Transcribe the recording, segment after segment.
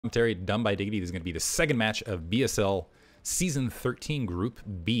Commentary done by Diggity. This is going to be the second match of BSL Season 13 Group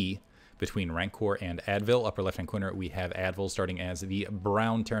B between Rancor and Advil. Upper left-hand corner, we have Advil starting as the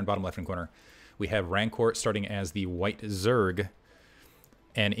brown Terran. Bottom left-hand corner, we have Rancor starting as the white Zerg.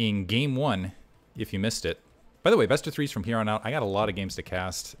 And in Game 1, if you missed it, by the way, best of threes from here on out. I got a lot of games to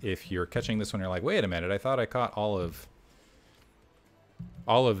cast. If you're catching this one, you're like, wait a minute, I thought I caught all of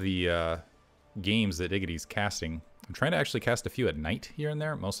the games that Diggity's casting. I'm trying to actually cast a few at night here and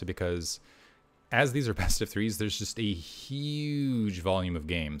there, mostly because as these are best of threes, there's just a huge volume of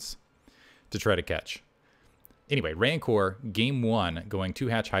games to try to catch. Anyway, Rancor, Game 1, going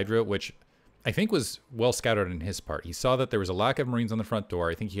 2-hatch Hydra, which I think was well scouted on his part. He saw that there was a lack of Marines on the front door.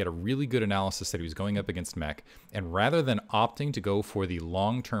 I think he had a really good analysis that he was going up against mech. And rather than opting to go for the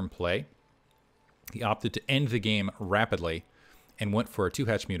long-term play, he opted to end the game rapidly and went for a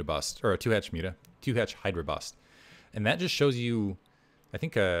 2-hatch Muta bust, or a 2-hatch Hydra bust. And that just shows you, I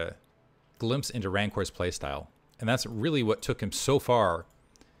think, a glimpse into Rancor's playstyle. And that's really what took him so far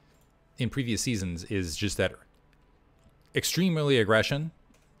in previous seasons, is just that extreme early aggression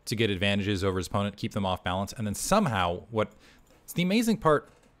to get advantages over his opponent, keep them off balance. And then somehow, it's the amazing part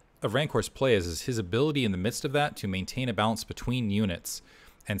of Rancor's play is his ability in the midst of that to maintain a balance between units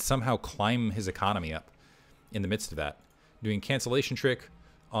and somehow climb his economy up in the midst of that. Doing cancellation trick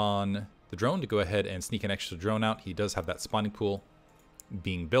on the drone to go ahead and sneak an extra drone out. He does have that spawning pool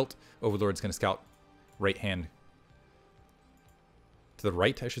being built. Overlord's going to scout right hand to the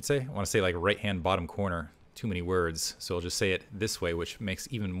right, I should say. I want to say like right hand bottom corner. Too many words, so I'll just say it this way, which makes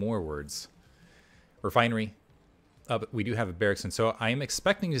even more words. Refinery. But we do have a barracks, and so I am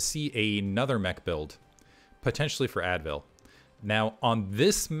expecting to see another mech build, potentially for Advil. Now, on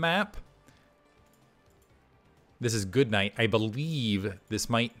this map, this is good night. I believe this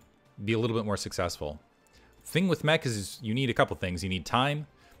might be a little bit more successful. Thing with mech is you need a couple things. You need time,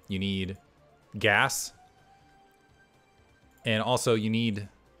 you need gas, and also you need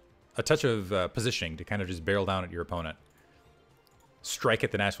a touch of positioning to kind of just barrel down at your opponent. Strike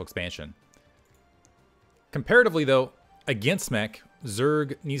at the natural expansion. Comparatively, though, against mech,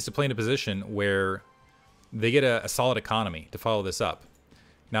 Zerg needs to play in a position where they get a solid economy to follow this up.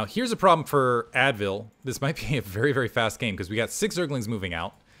 Now, here's a problem for Advil. This might be a very, very fast game because we got 6 Zerglings moving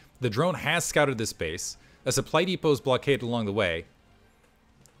out. The drone has scouted this base. A supply depot is blockaded along the way.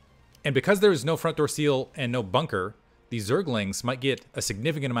 And because there is no front door seal and no bunker, these Zerglings might get a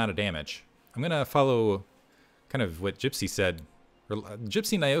significant amount of damage. I'm going to follow kind of what Gypsy said.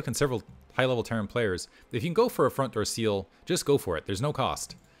 Gypsy, Nyoke, and several high-level Terran players. If you can go for a front door seal, just go for it. There's no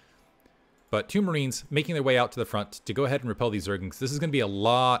cost. But 2 Marines making their way out to the front to go ahead and repel these Zerglings. This is going to be a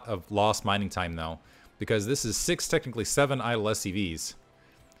lot of lost mining time, though, because this is 6, technically 7 idle SCVs.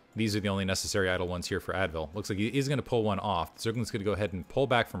 These are the only necessary idle ones here for Advil. Looks like he is going to pull one off. Zergling's going to go ahead and pull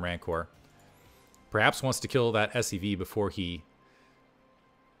back from Rancor. Perhaps wants to kill that SCV before he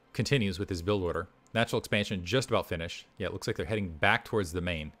continues with his build order. Natural expansion just about finished. Yeah, it looks like they're heading back towards the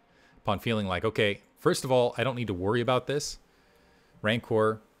main. Upon feeling like, okay, first of all, I don't need to worry about this.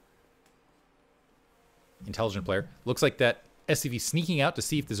 Rancor, intelligent player, looks like that SCV sneaking out to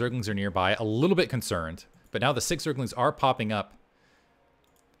see if the Zerglings are nearby. A little bit concerned, but now the 6 Zerglings are popping up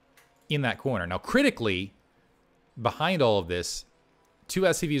in that corner. Now, critically, behind all of this, 2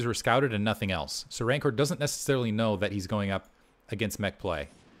 SCVs were scouted and nothing else. So Rancor doesn't necessarily know that he's going up against mech play.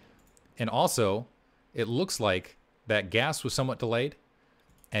 And also, it looks like that gas was somewhat delayed,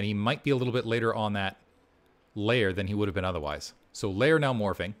 and he might be a little bit later on that layer than he would have been otherwise. So layer now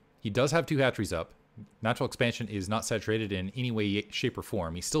morphing. He does have 2 hatcheries up. Natural expansion is not saturated in any way, shape, or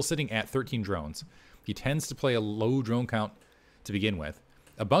form. He's still sitting at 13 drones. He tends to play a low drone count to begin with.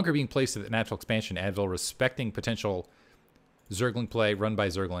 A bunker being placed at the natural expansion, Advil respecting potential Zergling play run by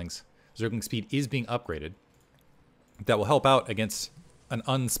Zerglings. Zergling speed is being upgraded. That will help out against an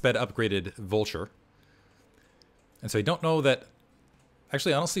unsped upgraded Vulture. And so I don't know that...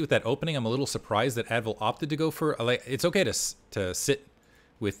 Actually, honestly, with that opening, I'm a little surprised that Advil opted to go for... It's okay to sit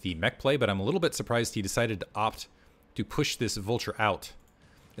with the mech play, but I'm a little bit surprised he decided to opt to push this Vulture out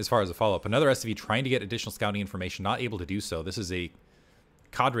as far as a follow-up. Another SV trying to get additional scouting information, not able to do so. This is a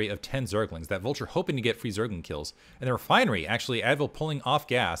cadre of 10 Zerglings. That Vulture hoping to get free Zergling kills. And the refinery, actually, Advil pulling off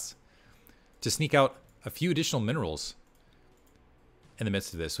gas to sneak out a few additional minerals in the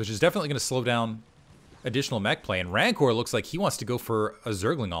midst of this, which is definitely going to slow down additional mech play. And Rancor looks like he wants to go for a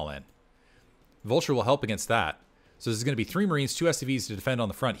Zergling all-in. Vulture will help against that. So this is going to be 3 Marines, 2 SCVs to defend on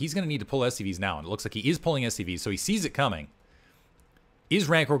the front. He's going to need to pull SCVs now, and it looks like he is pulling SCVs, so he sees it coming. Is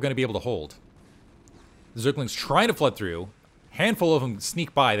Rancor going to be able to hold? The Zergling's trying to flood through. Handful of them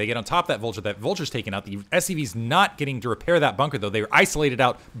sneak by. They get on top of that Vulture. That Vulture's taken out. The SCV's not getting to repair that bunker, though. They were isolated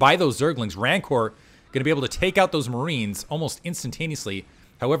out by those Zerglings. Rancor going to be able to take out those Marines almost instantaneously.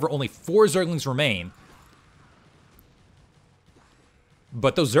 However, only 4 Zerglings remain.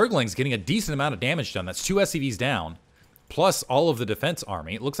 But those Zerglings getting a decent amount of damage done. That's 2 SCVs down, plus all of the defense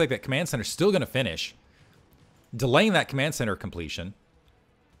army. It looks like that command center's still going to finish, delaying that command center completion.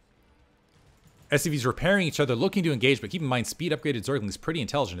 SCVs repairing each other, looking to engage, but keep in mind, speed upgraded Zergling is pretty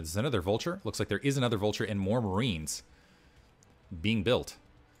intelligent. Is this another Vulture? Looks like there is another Vulture and more Marines being built.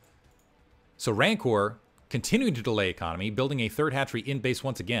 So Rancor continuing to delay economy, building a 3rd hatchery in base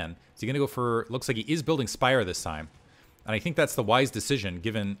once again. Is he going to go for, looks like he is building Spire this time. And I think that's the wise decision,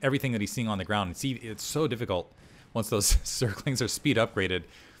 given everything that he's seeing on the ground. And see, it's so difficult once those Zerglings are speed upgraded.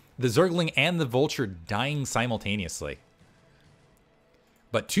 The Zergling and the Vulture dying simultaneously.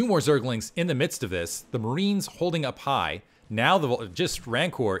 But 2 more Zerglings in the midst of this. The Marines holding up high. Now just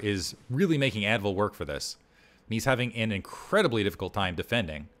Rancor is really making Advil work for this. And he's having an incredibly difficult time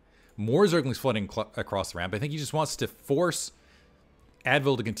defending. More Zerglings flooding across the ramp. I think he just wants to force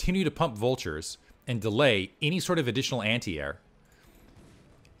Advil to continue to pump Vultures and delay any sort of additional anti-air.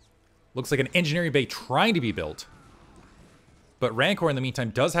 Looks like an engineering bay trying to be built. But Rancor, in the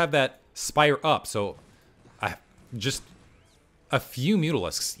meantime, does have that Spire up. So just a few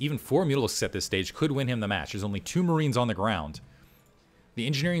Mutalisks, even 4 Mutalisks at this stage, could win him the match. There's only 2 Marines on the ground. The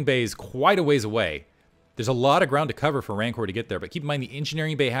engineering bay is quite a ways away. There's a lot of ground to cover for Rancor to get there, but keep in mind the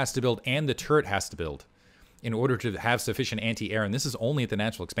engineering bay has to build and the turret has to build in order to have sufficient anti-air, and this is only at the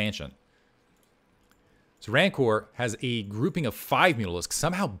natural expansion. So Rancor has a grouping of 5 Mutalisks,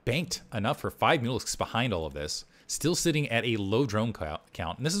 somehow banked enough for 5 Mutalisks behind all of this, still sitting at a low drone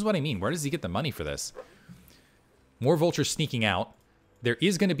count. And this is what I mean. Where does he get the money for this? More Vultures sneaking out. There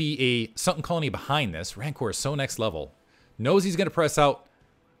is going to be a Sunken Colony behind this. Rancor is so next level. Knows he's going to press out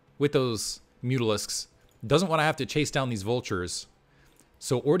with those Mutalisks. Doesn't want to have to chase down these Vultures.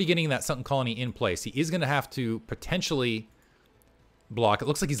 So already getting that Sunken Colony in place. He is going to have to potentially block. It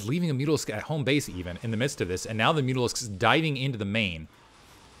looks like he's leaving a Mutalisk at home base even in the midst of this. And now the Mutalisk is diving into the main.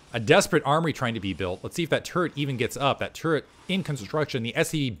 A desperate armory trying to be built. Let's see if that turret even gets up. That turret in construction. The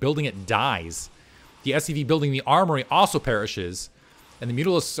SCV building it dies. The SCV building the armory also perishes. And the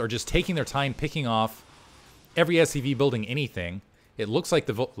Mutalisks are just taking their time picking off every SCV building anything. It looks like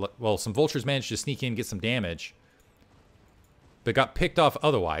some Vultures managed to sneak in, get some damage, but got picked off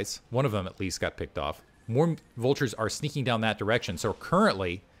otherwise. One of them at least got picked off. More Vultures are sneaking down that direction. So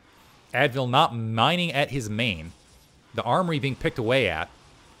currently, Advil not mining at his main. The armory being picked away at.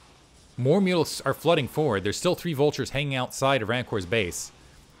 More Mutalisks are flooding forward. There's still 3 Vultures hanging outside of Rancor's base.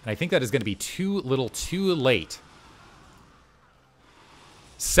 And I think that is going to be too little, too late.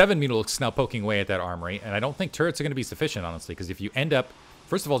 7 Mutalisks now poking away at that armory, and I don't think turrets are going to be sufficient, honestly, because if you end up,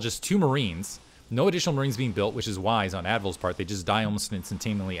 first of all, just 2 Marines, no additional Marines being built, which is wise on Advil's part. They just die almost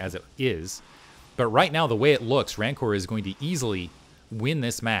instantaneously as it is. But right now, the way it looks, Rancor is going to easily win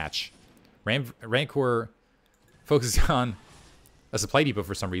this match. Rancor focuses on a supply depot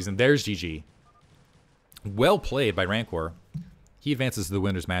for some reason. There's GG. Well played by Rancor. He advances to the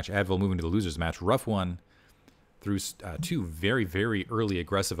winner's match. Advil moving to the loser's match. Rough one through 2 very, very early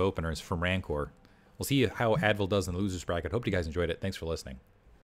aggressive openers from Rancor. We'll see how Advil does in the loser's bracket. Hope you guys enjoyed it. Thanks for listening.